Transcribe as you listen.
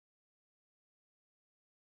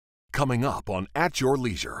Coming up on At Your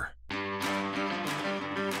Leisure.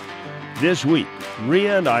 This week,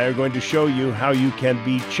 Ria and I are going to show you how you can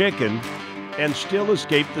be chicken and still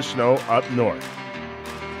escape the snow up north.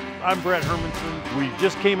 I'm Brett Hermanson. We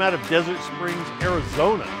just came out of Desert Springs,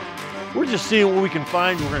 Arizona. We're just seeing what we can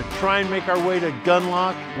find. We're going to try and make our way to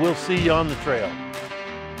Gunlock. We'll see you on the trail.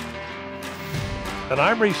 And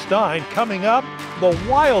I'm Reese Stein, coming up the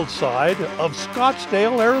wild side of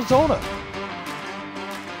Scottsdale, Arizona.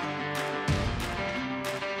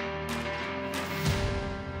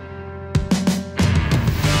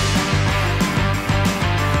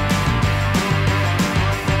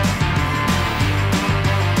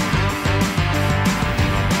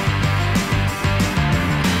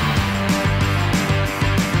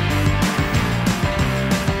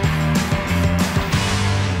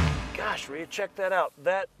 Check that out.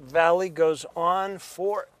 That valley goes on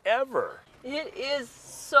forever. It is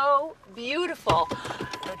so beautiful.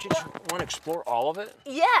 Don't you just want to explore all of it?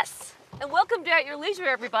 Yes. And welcome to At Your Leisure,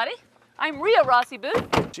 everybody. I'm Ria Rossi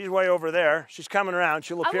Booth. She's way over there. She's coming around.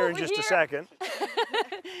 She'll appear in just a second.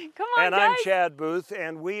 Come on, and guys. I'm Chad Booth,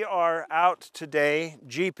 and we are out today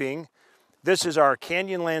jeeping. This is our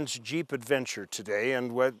Canyonlands Jeep Adventure today,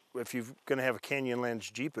 and if you're going to have a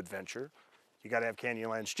Canyonlands Jeep Adventure, you got to have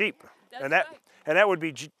Canyonlands Jeep. And that would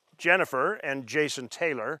be Jennifer and Jason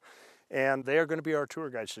Taylor, and they are going to be our tour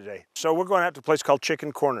guides today. So we're going out to a place called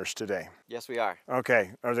Chicken Corners today. Yes, we are.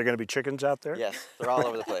 Okay. Are there going to be chickens out there? Yes, they're all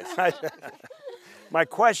over the place. My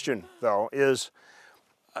question, though, is,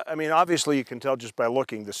 I mean, obviously you can tell just by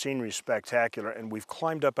looking, the scenery's spectacular, and we've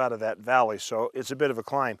climbed up out of that valley, so it's a bit of a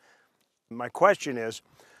climb. My question is,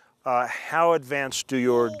 how advanced do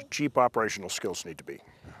your Jeep operational skills need to be?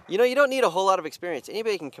 You know, you don't need a whole lot of experience.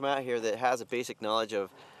 Anybody can come out here that has a basic knowledge of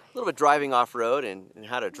a little bit driving off-road and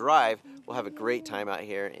how to drive will have a great time out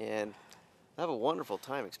here and have a wonderful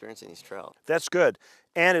time experiencing these trails. That's good.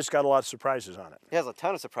 And it's got a lot of surprises on it. It has a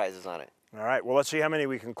ton of surprises on it. All right, well, let's see how many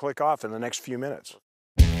we can click off in the next few minutes.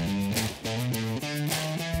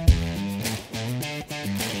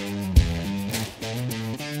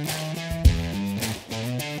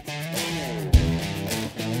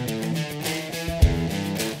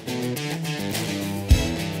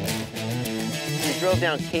 We drove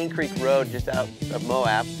down Cane Creek Road just out of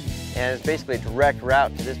Moab, and it's basically a direct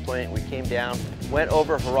route to this point. We came down, went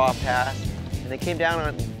over Hurrah Pass, and then came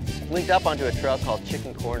down linked up onto a trail called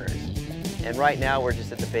Chicken Corners. And right now we're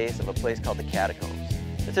just at the base of a place called the Catacombs.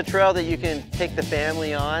 It's a trail that you can take the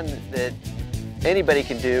family on, that anybody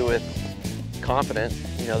can do with confidence,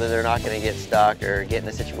 you know, that they're not going to get stuck or get in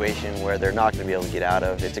a situation where they're not going to be able to get out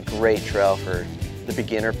of. It's a great trail for the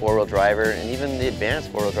beginner four-wheel driver and even the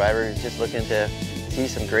advanced four-wheel driver who's just looking to see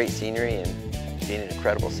some great scenery and be in an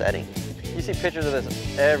incredible setting. You see pictures of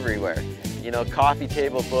this everywhere. You know, coffee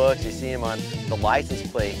table books, you see them on the license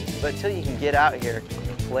plate. But until you can get out here,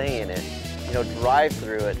 play in it, you know, drive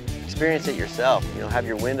through it, experience it yourself, you know, have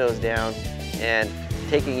your windows down and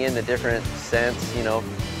taking in the different scents, you know,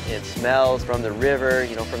 it smells from the river,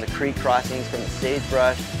 you know, from the creek crossings, from the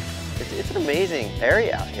sagebrush. It's an amazing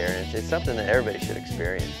area out here, and it's something that everybody should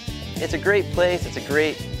experience. It's a great place, it's a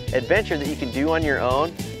great adventure that you can do on your own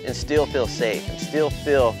and still feel safe and still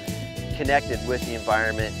feel connected with the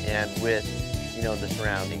environment and with, you know, the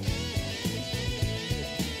surroundings.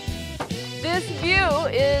 This view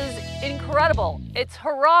is incredible. It's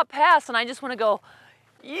Hurrah Pass, and I just want to go,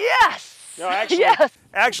 yes! No, actually, yes!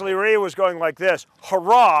 Actually, Ria was going like this,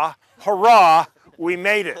 hurrah, hurrah, we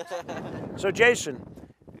made it. So Jason,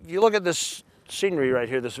 if you look at this scenery right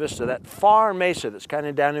here, this vista, that far mesa that's kind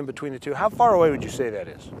of down in between the two, how far away would you say that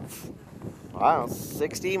is? I don't know,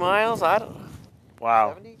 60 miles? I don't know.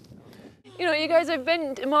 Wow. 70? You know, you guys, I've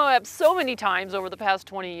been to Moab so many times over the past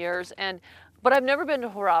 20 years, but I've never been to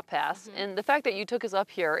Hurrah Pass. And the fact that you took us up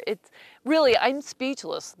here, it's really, I'm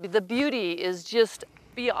speechless. The beauty is just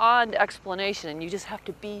beyond explanation, and you just have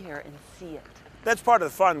to be here and see it. That's part of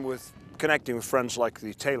the fun with connecting with friends like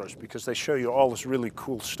the Taylors, because they show you all this really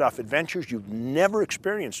cool stuff, adventures you've never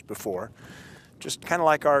experienced before, just kind of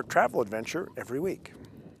like our travel adventure every week.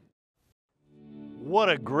 What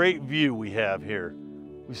a great view we have here.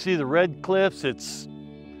 We see the red cliffs. It's,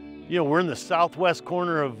 you know, we're in the southwest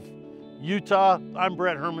corner of Utah. I'm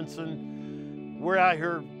Brett Hermanson. We're out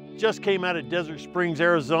here, just came out of Desert Springs,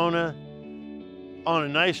 Arizona, on a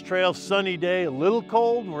nice trail, sunny day, a little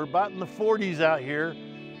cold. We're about in the 40s out here.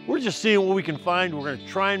 We're just seeing what we can find. We're gonna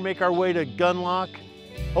try and make our way to Gunlock.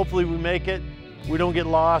 Hopefully we make it, we don't get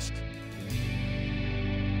lost.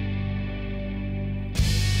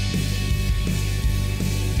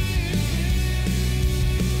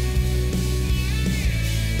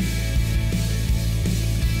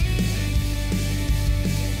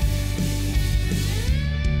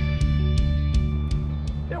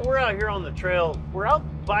 out here on the trail, we're out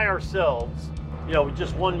by ourselves, you know, with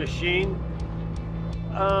just one machine.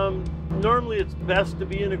 Normally it's best to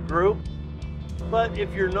be in a group, but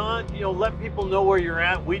if you're not, you know, let people know where you're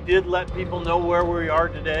at. We did let people know where we are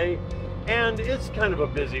today, and it's kind of a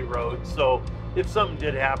busy road, so if something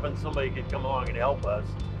did happen, somebody could come along and help us,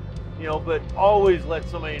 you know, but always let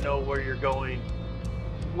somebody know where you're going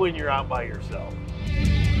when you're out by yourself.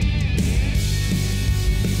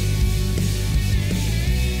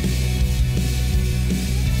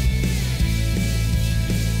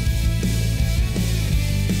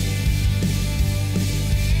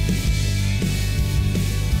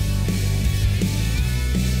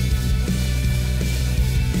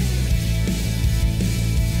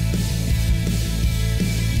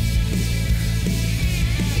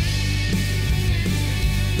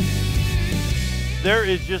 There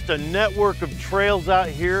is just a network of trails out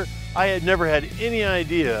here. I had never had any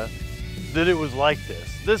idea that it was like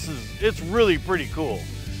this. It's really pretty cool.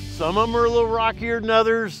 Some of them are a little rockier than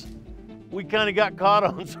others. We kind of got caught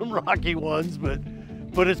on some rocky ones, but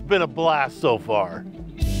it's been a blast so far.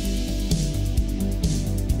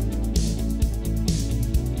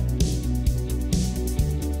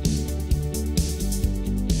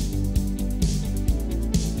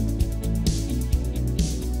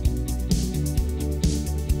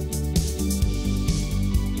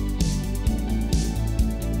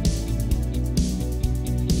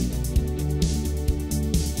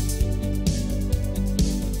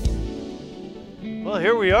 Well,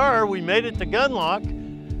 here we are. We made it to Gunlock.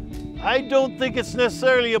 I don't think it's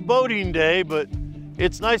necessarily a boating day, but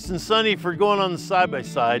it's nice and sunny for going on the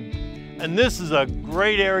side-by-side. And this is a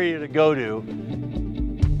great area to go to.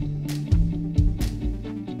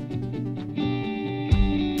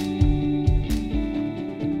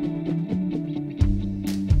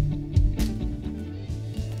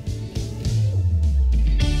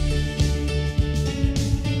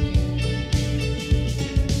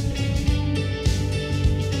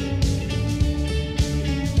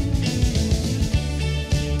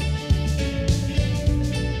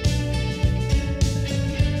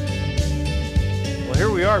 Here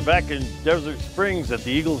we are back in Desert Springs at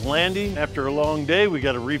the Eagles Landing. After a long day, we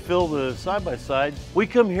got to refill the side-by-side. We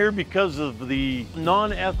come here because of the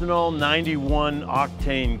non-ethanol 91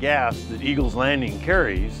 octane gas that Eagles Landing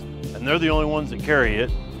carries, and they're the only ones that carry it.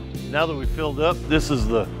 Now that we filled up, this is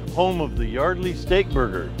the home of the Yardley Steak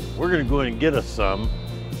Burger. We're gonna go ahead and get us some.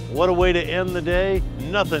 What a way to end the day.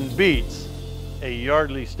 Nothing beats a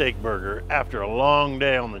Yardley Steak Burger after a long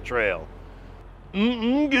day on the trail.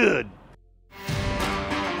 Good.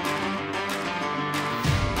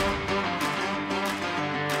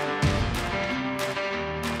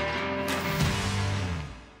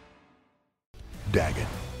 Daggett,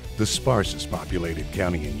 the sparsest populated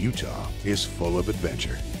county in Utah, is full of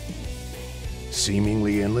adventure.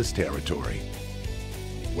 Seemingly endless territory,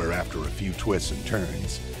 where after a few twists and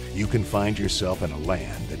turns, you can find yourself in a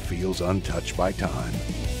land that feels untouched by time.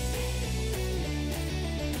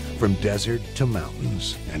 From desert to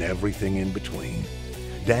mountains and everything in between,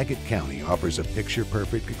 Daggett County offers a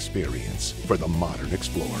picture-perfect experience for the modern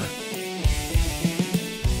explorer.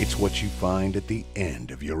 It's what you find at the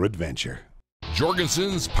end of your adventure.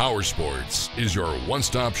 Jorgensen's Power Sports is your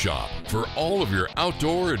one-stop shop for all of your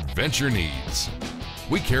outdoor adventure needs.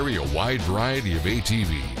 We carry a wide variety of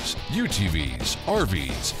ATVs, UTVs,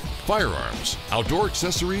 RVs, firearms, outdoor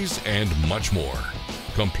accessories, and much more.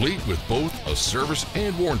 Complete with both a service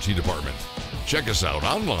and warranty department. Check us out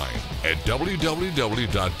online at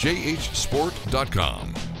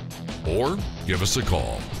www.jhsport.com or give us a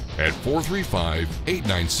call at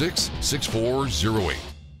 435-896-6408.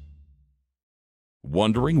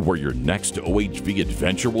 Wondering where your next OHV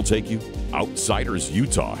adventure will take you? Outsiders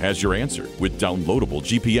Utah has your answer with downloadable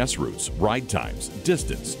GPS routes, ride times,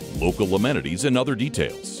 distance, local amenities, and other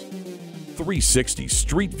details. 360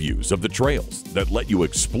 street views of the trails that let you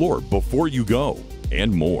explore before you go,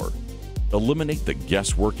 and more. Eliminate the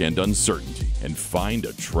guesswork and uncertainty and find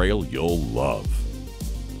a trail you'll love.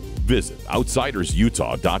 Visit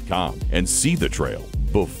outsidersutah.com and see the trail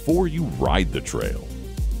before you ride the trail.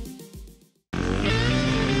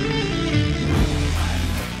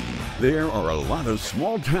 There are a lot of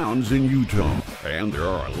small towns in Utah, and there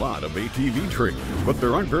are a lot of ATV trails, but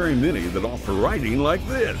there aren't very many that offer riding like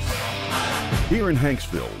this. Here in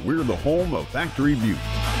Hanksville, we're the home of Factory Butte.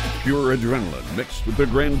 Pure adrenaline mixed with the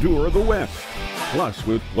grandeur of the West. Plus,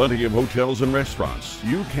 with plenty of hotels and restaurants,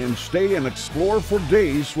 you can stay and explore for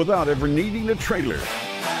days without ever needing a trailer.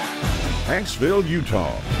 Hanksville,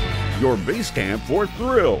 Utah, your base camp for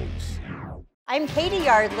thrills. I'm Katy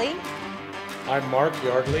Yardley. I'm Mark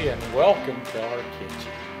Yardley, and welcome to our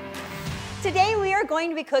kitchen. Today we are going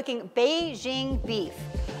to be cooking Beijing beef.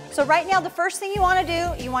 So right now the first thing you want to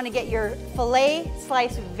do, you want to get your filet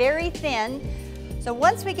sliced very thin. So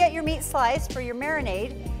once we get your meat sliced for your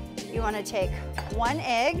marinade, you want to take 1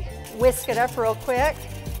 egg, whisk it up real quick,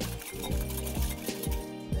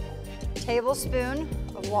 tablespoon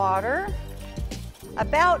of water,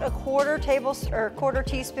 about a quarter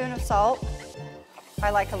teaspoon of salt. I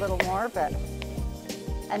like a little more,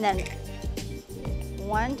 and then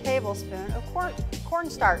 1 tablespoon of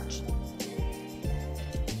cornstarch.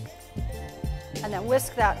 And then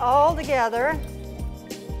whisk that all together.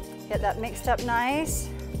 Get that mixed up nice.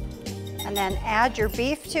 And then add your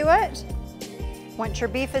beef to it. Once your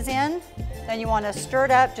beef is in, then you want to stir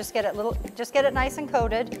it up, just get it nice and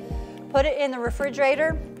coated. Put it in the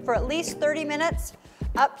refrigerator for at least 30 minutes,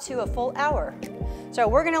 up to a full hour. So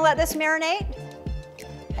we're gonna let this marinate,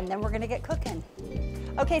 and then we're gonna get cooking.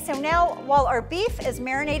 Okay, so now while our beef is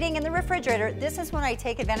marinating in the refrigerator, this is when I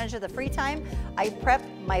take advantage of the free time. I prep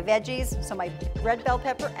my veggies, so my red bell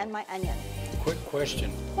pepper and my onion. Quick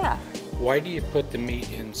question. Yeah. Why do you put the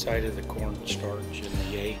meat inside of the cornstarch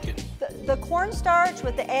and the egg? The cornstarch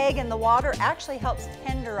with the egg and the water actually helps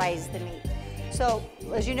tenderize the meat. So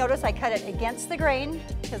as you notice, I cut it against the grain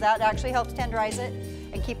because that actually helps tenderize it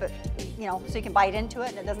and keep it, you know, so you can bite into it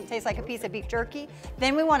and it doesn't taste like a piece of beef jerky.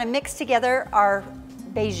 Then we want to mix together our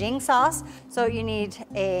Beijing sauce. So you need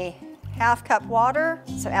a ½ cup water,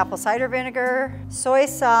 some apple cider vinegar, soy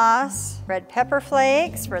sauce, red pepper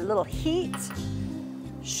flakes for a little heat,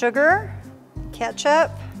 sugar,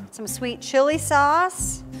 ketchup, some sweet chili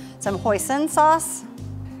sauce, some hoisin sauce,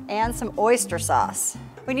 and some oyster sauce.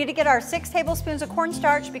 We need to get our 6 tablespoons of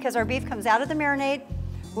cornstarch because our beef comes out of the marinade.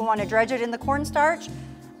 We want to dredge it in the cornstarch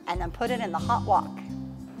and then put it in the hot wok.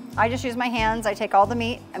 I just use my hands. I take all the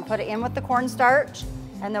meat and put it in with the cornstarch,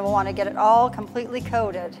 and then we'll want to get it all completely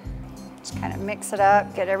coated. Just kind of mix it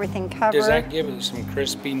up, get everything covered. Does that give it some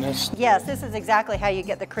crispiness? Yes, this is exactly how you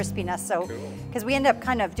get the crispiness. So, because we end up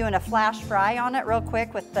kind of doing a flash fry on it real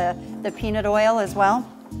quick with the peanut oil as well.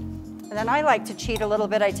 And then I like to cheat a little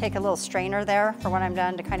bit. I take a little strainer there for when I'm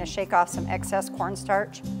done to kind of shake off some excess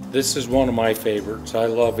cornstarch. This is one of my favorites. I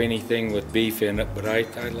love anything with beef in it, but I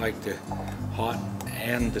like the hot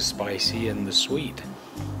and the spicy and the sweet.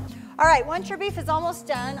 All right, once your beef is almost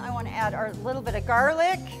done, I want to add our little bit of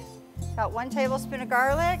garlic, about 1 tablespoon of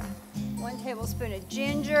garlic, 1 tablespoon of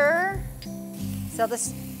ginger. So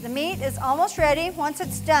the meat is almost ready. Once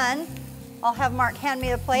it's done, I'll have Mark hand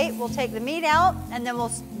me a plate. We'll take the meat out, and then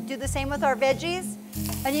we'll do the same with our veggies.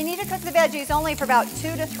 And you need to cook the veggies only for about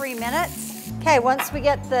 2 to 3 minutes. Okay, once we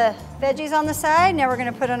get the veggies on the side, now we're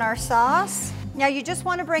gonna put in our sauce. Now you just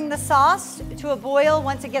wanna bring the sauce to a boil.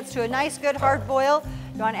 Once it gets to a nice, good, hard boil,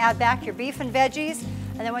 you wanna add back your beef and veggies.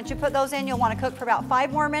 And then once you put those in, you'll wanna cook for about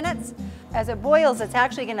 5 more minutes. As it boils, it's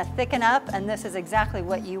actually gonna thicken up, and this is exactly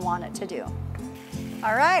what you want it to do.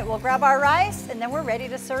 All right, we'll grab our rice, and then we're ready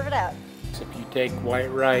to serve it up. If you take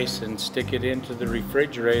white rice and stick it into the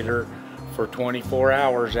refrigerator for 24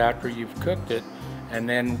 hours after you've cooked it, and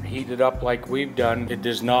then heat it up like we've done, it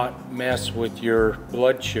does not mess with your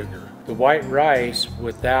blood sugar. The white rice,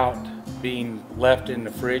 without being left in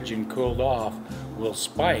the fridge and cooled off, will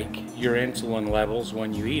spike your insulin levels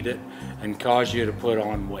when you eat it and cause you to put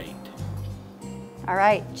on weight. All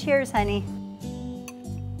right, cheers, honey.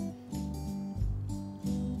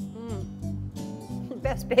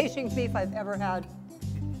 Best Beijing beef I've ever had.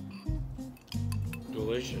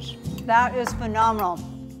 Delicious. That is phenomenal.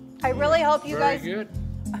 I really hope you guys... Very good.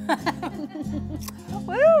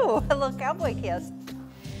 Woo, a little cowboy kiss.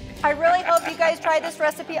 I really hope you guys try this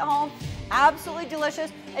recipe at home. Absolutely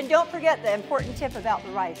delicious. And don't forget the important tip about the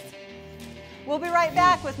rice. We'll be right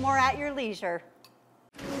back with more At Your Leisure.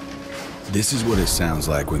 This is what it sounds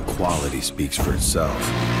like when quality speaks for itself.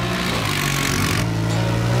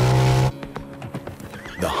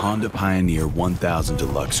 The Honda Pioneer 1000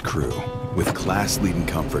 Deluxe Crew with class-leading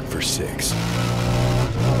comfort for 6.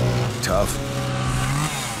 Tough,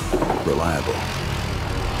 reliable,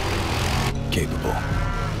 capable.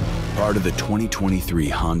 Part of the 2023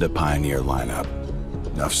 Honda Pioneer lineup.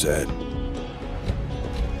 Enough said.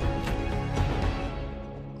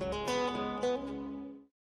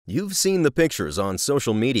 You've seen the pictures on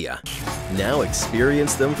social media. Now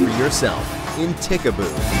experience them for yourself in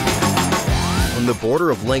Tickaboo. On the border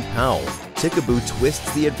of Lake Powell, Tickaboo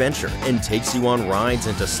twists the adventure and takes you on rides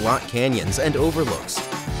into slot canyons and overlooks,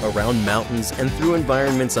 around mountains and through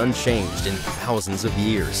environments unchanged in thousands of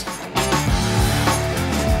years.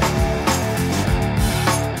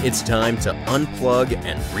 It's time to unplug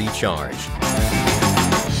and recharge.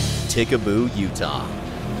 Tickaboo, Utah.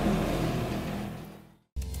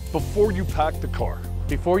 before you pack the car.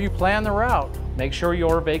 Before you plan the route, make sure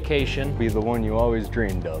your vacation be the one you always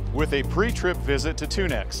dreamed of. With a pre-trip visit to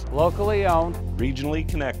Tunex. Locally owned, regionally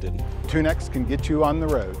connected. Tunex can get you on the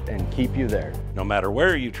road and keep you there. No matter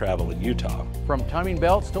where you travel in Utah. From timing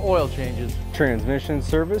belts to oil changes, transmission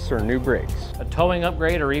service or new brakes, a towing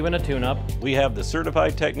upgrade or even a tune-up, we have the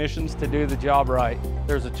certified technicians to do the job right.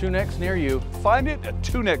 There's a Tunex near you. Find it at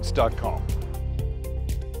tunex.com.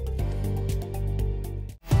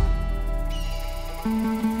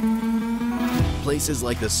 Places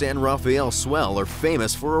like the San Rafael Swell are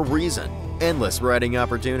famous for a reason. Endless riding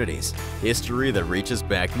opportunities, history that reaches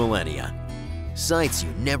back millennia, sites you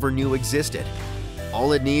never knew existed.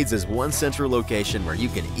 All it needs is one central location where you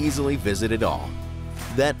can easily visit it all.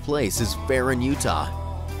 That place is Farron, Utah.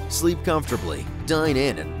 Sleep comfortably, dine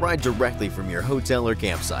in, and ride directly from your hotel or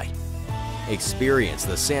campsite. Experience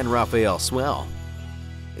the San Rafael Swell.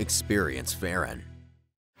 Experience Farron.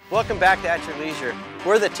 Welcome back to At Your Leisure.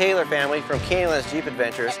 We're the Taylor family from Canyonlands Jeep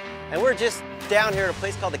Adventures, and we're just down here at a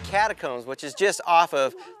place called the Catacombs, which is just off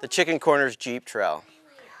of the Chicken Corners Jeep Trail.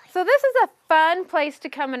 So this is a fun place to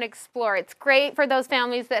come and explore. It's great for those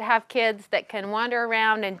families that have kids that can wander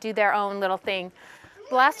around and do their own little thing.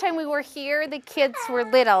 The last time we were here, the kids were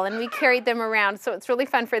little and we carried them around, so it's really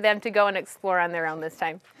fun for them to go and explore on their own this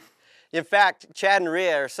time. In fact, Chad and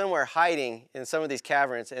Ria are somewhere hiding in some of these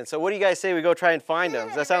caverns, and so what do you guys say we go try and find them?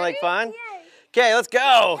 Does that sound like fun? Okay, let's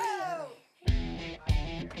go!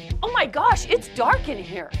 Oh my gosh, it's dark in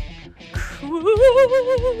here.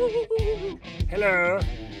 Hello,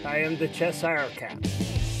 I am the Cheshire Cat.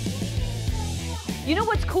 You know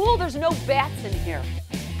what's cool? There's no bats in here.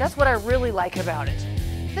 That's what I really like about it.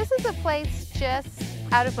 This is a place just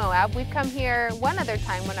out of Moab. We've come here one other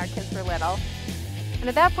time when our kids were little. And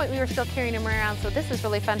at that point, we were still carrying them around, so this is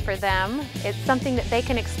really fun for them. It's something that they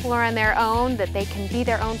can explore on their own, that they can be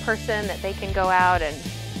their own person, that they can go out and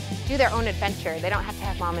do their own adventure. They don't have to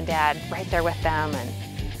have mom and dad right there with them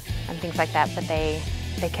and things like that, but they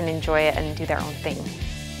can enjoy it and do their own thing.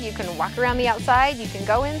 You can walk around the outside, you can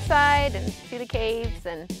go inside and see the caves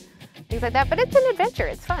and things like that, but it's an adventure,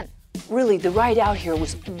 it's fun. Really, the ride out here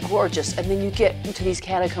was gorgeous, and then you get into these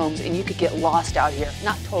catacombs and you could get lost out here.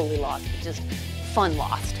 Not totally lost, but just fun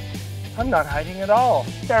lost. I'm not hiding at all.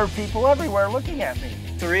 There are people everywhere looking at me.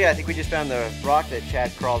 So Ria, I think we just found the rock that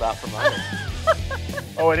Chad crawled out from under.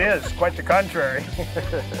 Oh, it is. Quite the contrary.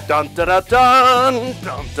 Dun da da dun,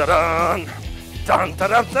 dun da dun, dun da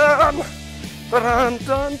da dun, dun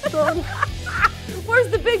dun dun.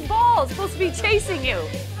 Where's the big ball? It's supposed to be chasing you.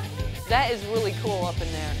 That is really cool up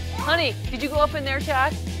in there. Honey, did you go up in there,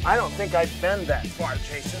 Chad? I don't think I've been that far,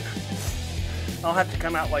 Jason. I'll have to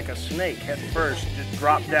come out like a snake head first, just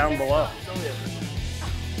drop down below.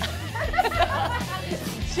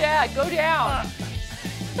 Chad, go down.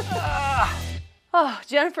 Oh,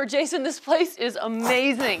 Jennifer, Jason, this place is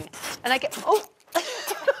amazing. And I get, oh.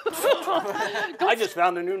 I just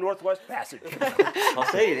found a new Northwest Passage. I'll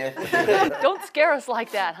say you did. Don't scare us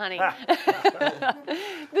like that, honey.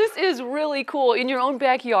 This is really cool in your own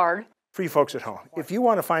backyard. For you folks at home, if you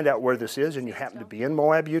want to find out where this is and you happen to be in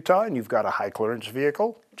Moab, Utah, and you've got a high clearance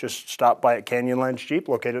vehicle, just stop by at Canyonlands Jeep,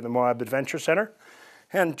 located at the Moab Adventure Center,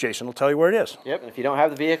 and Jason will tell you where it is. Yep, and if you don't have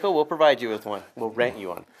the vehicle, we'll provide you with one. We'll rent you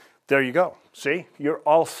one. There you go. See, you're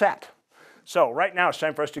all set. So right now it's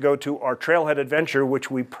time for us to go to our Trailhead Adventure,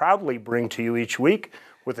 which we proudly bring to you each week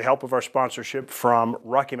with the help of our sponsorship from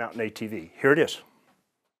Rocky Mountain ATV. Here it is.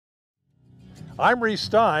 I'm Reese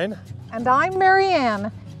Stein. And I'm Mary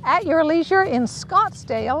Ann. At Your Leisure in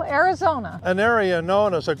Scottsdale, Arizona. An area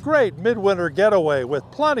known as a great midwinter getaway with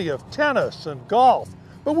plenty of tennis and golf.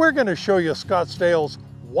 But we're going to show you Scottsdale's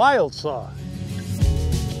wild side.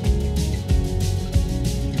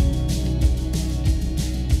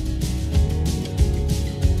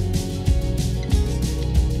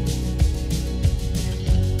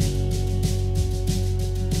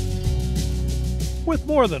 With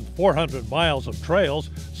more than 400 miles of trails,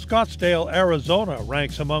 Scottsdale, Arizona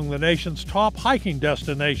ranks among the nation's top hiking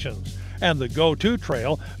destinations, and the go-to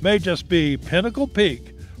trail may just be Pinnacle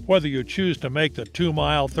Peak. Whether you choose to make the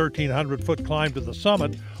 2-mile, 1,300-foot climb to the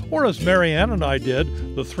summit, or as Mary Ann and I did,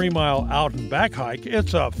 the 3-mile out and back hike,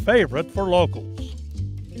 it's a favorite for locals.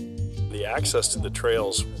 The access to the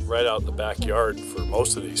trails right out in the backyard for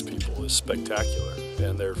most of these people is spectacular,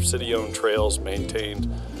 and they're city-owned trails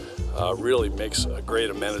maintained really makes a great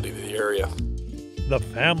amenity to the area. The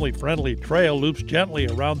family-friendly trail loops gently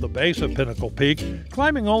around the base of Pinnacle Peak,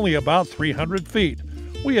 climbing only about 300 feet.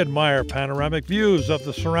 We admire panoramic views of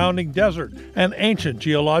the surrounding desert and ancient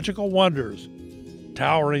geological wonders.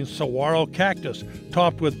 towering saguaro cactus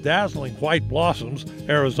topped with dazzling white blossoms,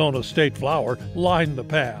 Arizona's state flower, line the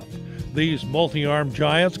path. These multi-armed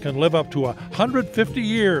giants can live up to 150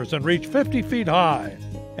 years and reach 50 feet high.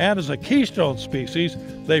 And as a keystone species,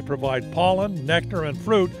 they provide pollen, nectar, and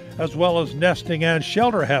fruit, as well as nesting and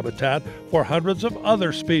shelter habitat for hundreds of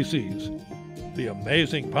other species. The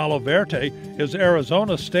amazing Palo Verde is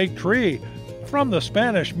Arizona's state tree. From the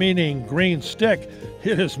Spanish meaning green stick,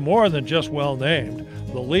 it is more than just well named.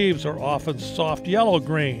 The leaves are often soft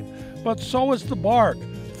yellow-green, but so is the bark,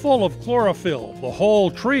 full of chlorophyll. The whole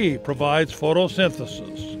tree provides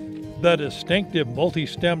photosynthesis. The distinctive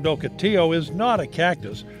multi-stemmed ocotillo is not a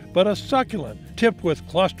cactus, but a succulent tipped with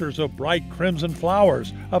clusters of bright crimson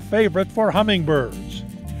flowers, a favorite for hummingbirds.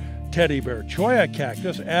 Teddy bear cholla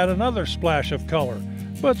cactus add another splash of color,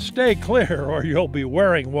 but stay clear or you'll be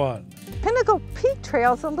wearing one. Pinnacle Peak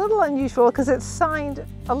Trail is a little unusual because it's signed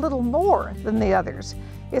a little more than the others.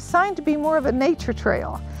 It's signed to be more of a nature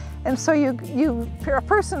trail. And so a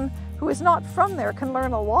person who is not from there can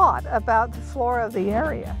learn a lot about the flora of the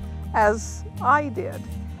area, as I did.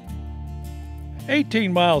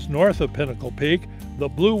 18 miles north of Pinnacle Peak, the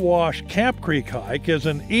Blue Wash Camp Creek hike is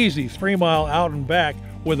an easy 3-mile out and back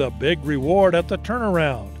with a big reward at the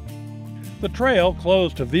turnaround. The trail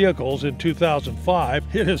closed to vehicles in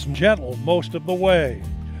 2005. It is gentle most of the way,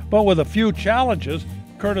 but with a few challenges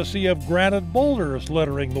courtesy of granite boulders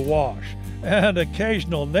littering the wash and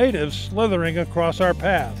occasional natives slithering across our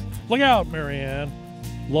path. Look out, Marianne.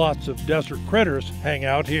 Lots of desert critters hang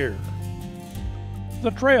out here. The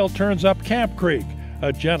trail turns up Camp Creek,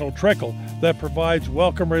 a gentle trickle that provides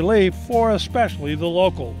welcome relief for especially the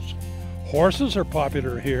locals. Horses are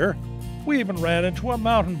popular here. We even ran into a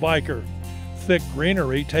mountain biker. Thick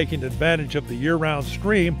greenery taking advantage of the year-round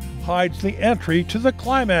stream hides the entry to the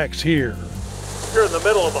climax here. You're in the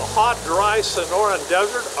middle of a hot, dry Sonoran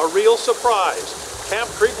desert, a real surprise. Camp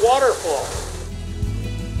Creek waterfall.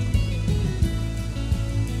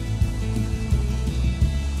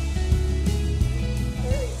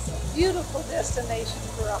 Beautiful destination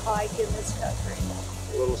for a hike in this country.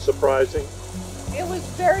 A little surprising. It was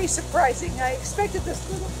very surprising. I expected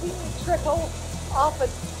this little teeny trickle off a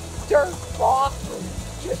dirt rock or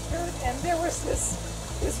just dirt, and there was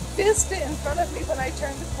this vista in front of me when I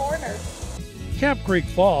turned the corner. Camp Creek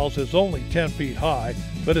Falls is only 10 feet high,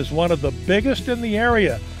 but is one of the biggest in the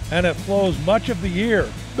area, and it flows much of the year,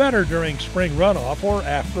 better during spring runoff or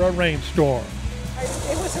after a rainstorm.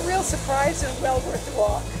 It was a real surprise and well worth the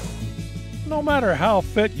walk. No matter how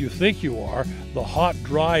fit you think you are, the hot,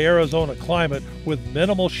 dry Arizona climate with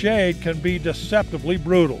minimal shade can be deceptively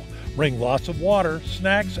brutal. Bring lots of water,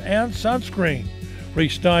 snacks, and sunscreen.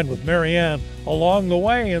 Reach Stein with Marianne along the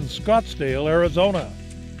way in Scottsdale, Arizona.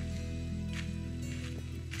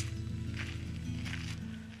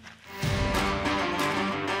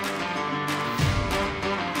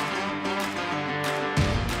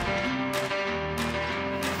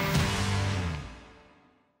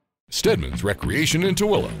 Stedman's Recreation in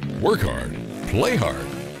Tooele. Work hard, play hard.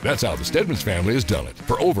 That's how the Stedman's family has done it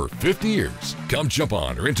for over 50 years. Come jump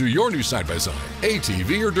on or into your new side-by-side,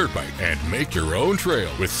 ATV or dirt bike, and make your own trail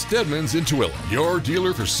with Stedman's in Tooele, your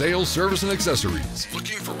dealer for sales, service, and accessories.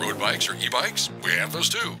 Looking for road bikes or e-bikes? We have those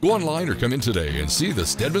too. Go online or come in today and see the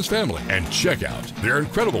Stedman's family and check out their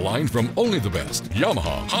incredible line from only the best: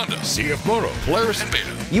 Yamaha, Honda, CF Moto, Polaris, and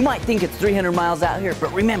Beta. You might think it's 300 miles out here,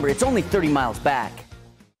 but remember, it's only 30 miles back.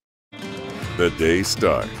 The day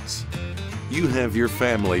starts. You have your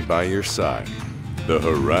family by your side. The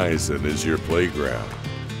horizon is your playground.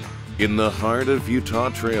 In the heart of Utah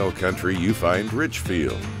Trail Country, you find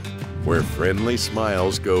Richfield, where friendly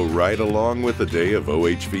smiles go right along with a day of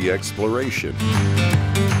OHV exploration.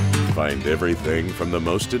 Find everything from the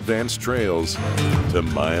most advanced trails to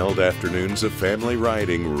mild afternoons of family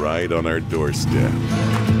riding right on our doorstep.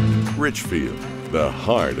 Richfield, the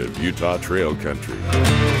heart of Utah Trail Country.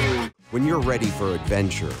 When you're ready for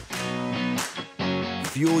adventure,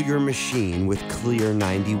 fuel your machine with Clear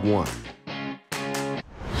 91.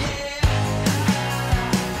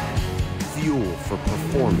 Fuel for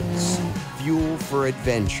performance, fuel for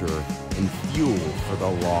adventure, and fuel for the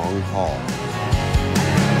long haul.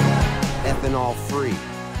 Ethanol-free,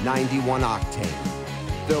 91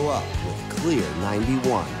 octane. Fill up with Clear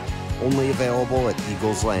 91. Only available at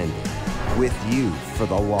Eagles Landing. With you for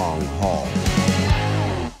the long haul.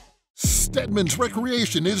 Stedman's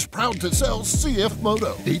Recreation is proud to sell CF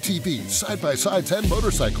Moto, ATVs, side-by-sides, and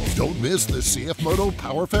motorcycles. Don't miss the CF Moto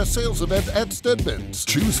PowerFest sales event at Stedman's.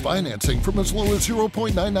 Choose financing from as low as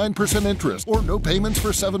 0.99% interest or no payments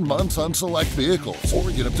for 7 months on select vehicles.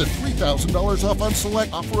 Or get up to $3,000 off on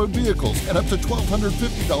select off-road vehicles and up to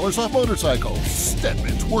 $1,250 off motorcycles.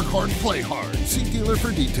 Stedman's, work hard, play hard. See dealer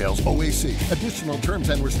for details. OAC. Additional terms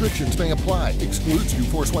and restrictions may apply. Excludes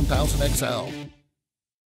U-Force 1000 XL.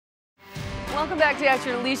 Welcome back to At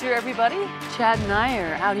Your Leisure, everybody. Chad and I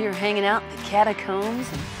are out here hanging out at the Catacombs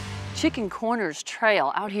and Chicken Corners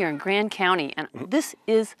Trail out here in Grand County, and this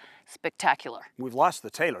is spectacular. We've lost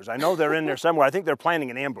the Taylors. I know they're in there somewhere. I think they're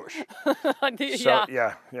planning an ambush. So,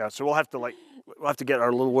 yeah. So we'll have to get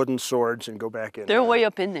our little wooden swords and go back in. They're way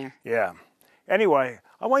up in there. Yeah. Anyway,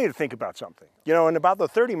 I want you to think about something. You know, in about the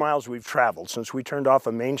 30 miles we've traveled since we turned off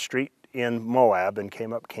a main street in Moab and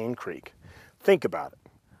came up Cane Creek, think about it.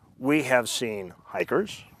 We have seen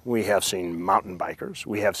hikers, we have seen mountain bikers,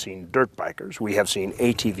 we have seen dirt bikers, we have seen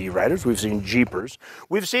ATV riders, we've seen jeepers,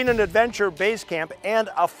 we've seen an adventure base camp and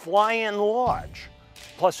a fly-in lodge,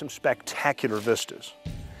 plus some spectacular vistas.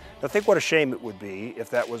 Now think what a shame it would be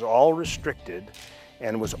if that was all restricted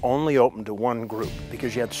and was only open to one group,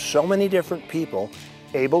 because you had so many different people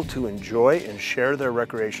able to enjoy and share their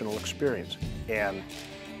recreational experience. And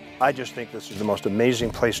I just think this is the most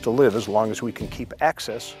amazing place to live as long as we can keep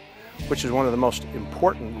access, which is one of the most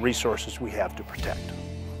important resources we have to protect.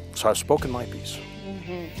 So I've spoken my piece.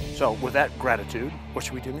 So with that gratitude, what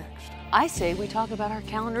should we do next? I say we talk about our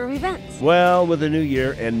calendar of events. Well, with a new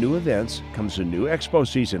year and new events comes a new expo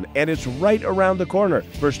season, and it's right around the corner.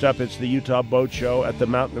 First up, it's the Utah Boat Show at the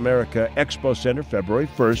Mountain America Expo Center, February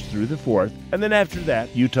 1st through the 4th. And then after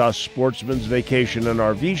that, Utah Sportsman's Vacation and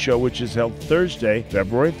RV Show, which is held Thursday,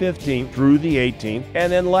 February 15th through the 18th.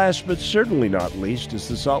 And then last but certainly not least is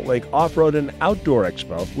the Salt Lake Off-Road and Outdoor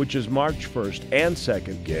Expo, which is March 1st and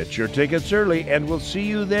 2nd. Get your tickets early, and we'll see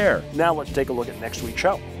you there. Now let's take a look at next week's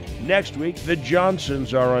show. Next week, the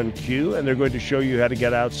Johnsons are on cue, and they're going to show you how to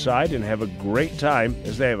get outside and have a great time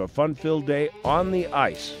as they have a fun-filled day on the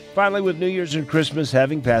ice. Finally, with New Year's and Christmas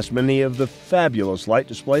having passed, many of the fabulous light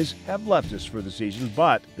displays have left us for the season,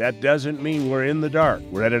 but that doesn't mean we're in the dark.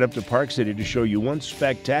 We're headed up to Park City to show you one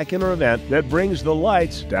spectacular event that brings the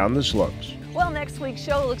lights down the slopes. Well, next week's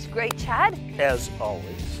show looks great, Chad. As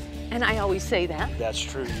always. And I always say that. That's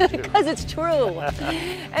true, too. Because it's true.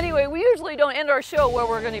 Anyway, we usually don't end our show where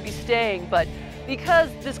we're going to be staying, but because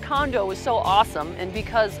this condo is so awesome and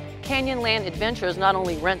because Canyonlands Adventures not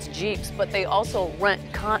only rents Jeeps, but they also rent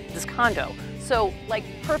this condo. So, like,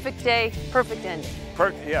 perfect day, perfect ending.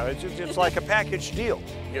 Yeah, it's like a package deal,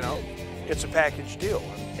 you know? It's a package deal.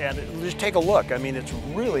 And just take a look. I mean, it's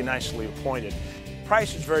really nicely appointed.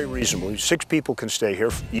 Price is very reasonable. 6 people can stay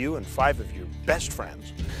here, you and 5 of your best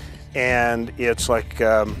friends. And it's like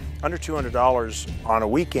under $200 on a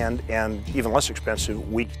weekend and even less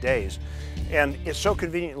expensive weekdays. And it's so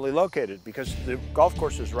conveniently located because the golf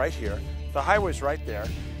course is right here, the highway's right there,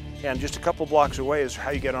 and just a couple blocks away is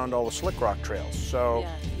how you get onto all the slick rock trails. So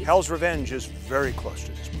yeah, Hell's Revenge is very close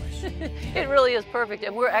to this place. It really is perfect,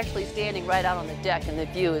 and we're actually standing right out on the deck, and the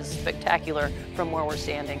view is spectacular from where we're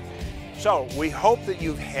standing. So we hope that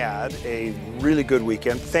you've had a really good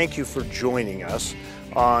weekend. Thank you for joining us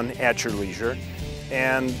on At Your Leisure.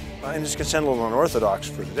 And I'm just gonna sound a little unorthodox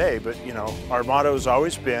for today, but you know, our motto has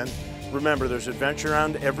always been, remember there's adventure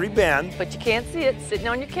around every bend. But you can't see it sitting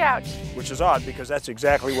on your couch. Which is odd because that's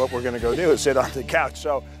exactly what we're gonna go do, is sit on the couch.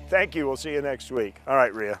 So thank you, we'll see you next week. All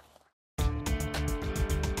right, Ria.